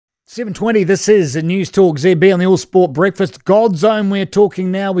7:20, this is a News Talk ZB on the All Sport Breakfast. Godzone, we're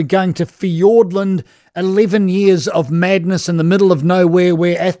talking now. We're going to Fiordland, 11 years of madness in the middle of nowhere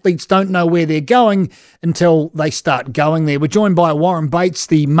where athletes don't know where they're going until they start going there. We're joined by Warren Bates,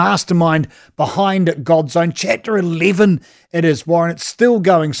 the mastermind behind Godzone. Chapter 11 it is, Warren. It's still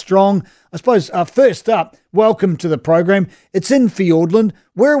going strong. I suppose, first up, welcome to the program. It's in Fiordland.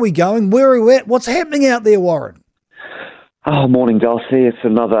 Where are we going? Where are we at? What's happening out there, Warren? Oh, morning, Darcy. It's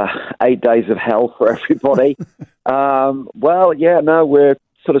another 8 days of hell for everybody. We're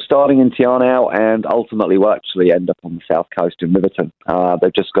sort of starting in Tianao, and ultimately we'll actually end up on the south coast in Riverton.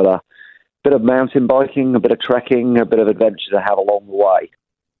 They've just got a bit of mountain biking, a bit of trekking, a bit of adventure to have along the way.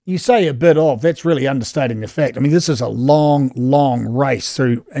 You say a bit of, that's really understating the fact. I mean, this is a long, long race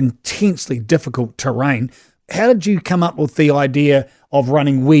through intensely difficult terrain. How did you come up with the idea of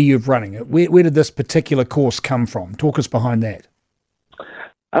running where you're running it? Where did this particular course come from? Talk us behind that.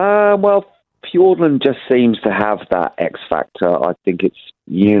 Fiordland just seems to have that X factor. I think it's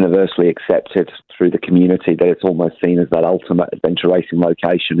universally accepted through the community that it's almost seen as that ultimate adventure racing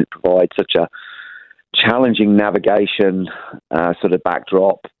location. It provides such a challenging navigation sort of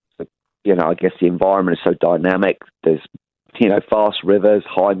backdrop. I guess the environment is so dynamic. There's, fast rivers,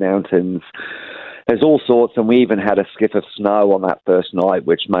 high mountains. There's all sorts, and we even had a skiff of snow on that first night,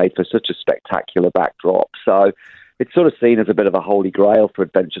 which made for such a spectacular backdrop. So it's sort of seen as a bit of a holy grail for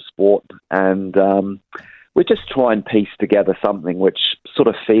adventure sport, and we just try and piece together something which sort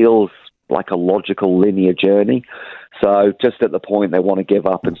of feels like a logical linear journey. So just at the point they want to give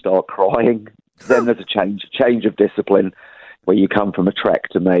up and start crying, then there's a change of discipline where you come from a trek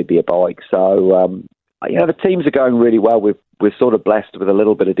to maybe a bike. So the teams are going really well. We're sort of blessed with a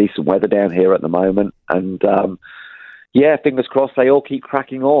little bit of decent weather down here at the moment. And, fingers crossed they all keep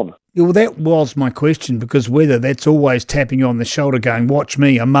cracking on. Well, that was my question, because weather, that's always tapping you on the shoulder going, watch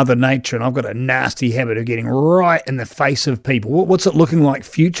me, I'm Mother Nature, and I've got a nasty habit of getting right in the face of people. What's it looking like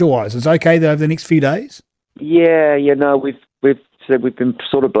future-wise? Is it okay though over the next few days? Yeah, we've been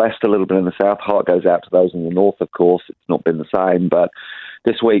sort of blessed a little bit in the south. Heart goes out to those in the north, of course. It's not been the same, but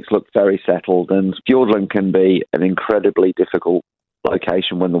this week's looked very settled, and Fiordland can be an incredibly difficult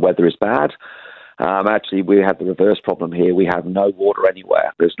location when the weather is bad. Actually, we have the reverse problem here. We have no water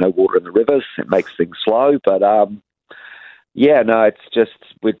anywhere. There's no water in the rivers. It makes things slow, but we're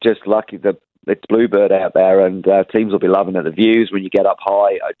just lucky that it's bluebird out there, and teams will be loving it. The views when you get up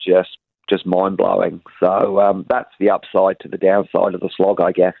high are just mind-blowing. So that's the upside to the downside of the slog,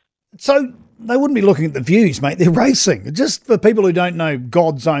 I guess. So they wouldn't be looking at the views, mate. They're racing. Just for people who don't know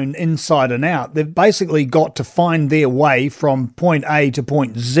Godzone inside and out, they've basically got to find their way from point A to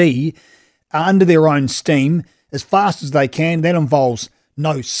point Z under their own steam as fast as they can. That involves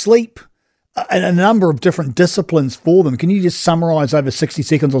no sleep and a number of different disciplines for them. Can you just summarise over 60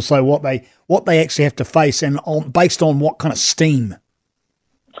 seconds or so what they actually have to face, and based on what kind of steam?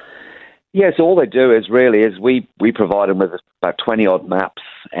 Yeah, so all they do is we provide them with about 20-odd maps,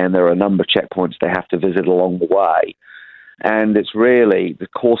 and there are a number of checkpoints they have to visit along the way. And it's really, the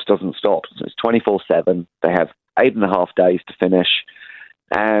course doesn't stop. So it's 24/7. They have 8.5 days to finish,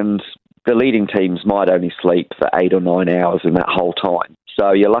 and the leading teams might only sleep for 8 or 9 hours in that whole time.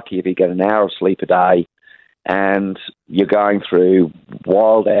 So you're lucky if you get an hour of sleep a day, and you're going through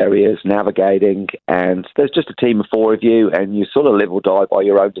wild areas, navigating, and there's just a team of 4 of you, and you sort of live or die by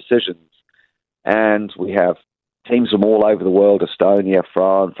your own decisions. And we have teams from all over the world: Estonia,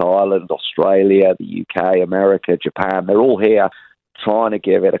 France, Ireland, Australia, the UK, America, Japan. They're all here trying to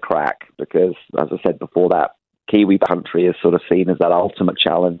give it a crack because, as I said before, that Kiwi country is sort of seen as that ultimate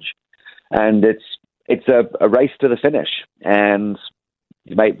challenge. And it's a race to the finish. And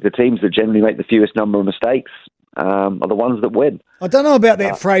the teams that generally make the fewest number of mistakes are the ones that win. I don't know about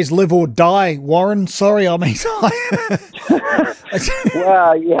that phrase, live or die, Warren. Sorry, I mean...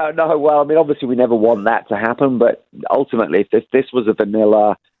 obviously we never want that to happen, but ultimately, if this was a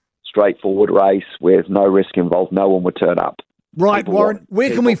vanilla, straightforward race with no risk involved, no one would turn up. Right, Warren, where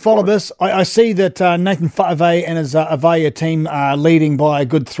can we follow this? I see that Nathan Fa'avey and his Avaya team are leading by a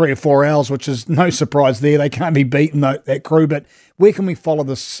good 3 or 4 hours, which is no surprise there. They can't be beaten, that crew, but where can we follow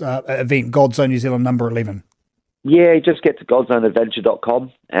this event, Godzone New Zealand number 11? Yeah, just get to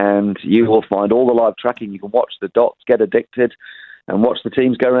godzoneadventure.com and you will find all the live tracking. You can watch the dots, get addicted, and watch the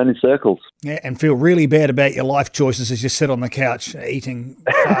teams go around in circles. Yeah, and feel really bad about your life choices as you sit on the couch eating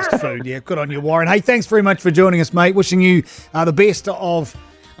fast food. Yeah, good on you, Warren. Hey, thanks very much for joining us, mate. Wishing you the best of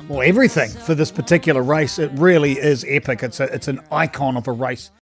everything for this particular race. It really is epic. It's an icon of a race.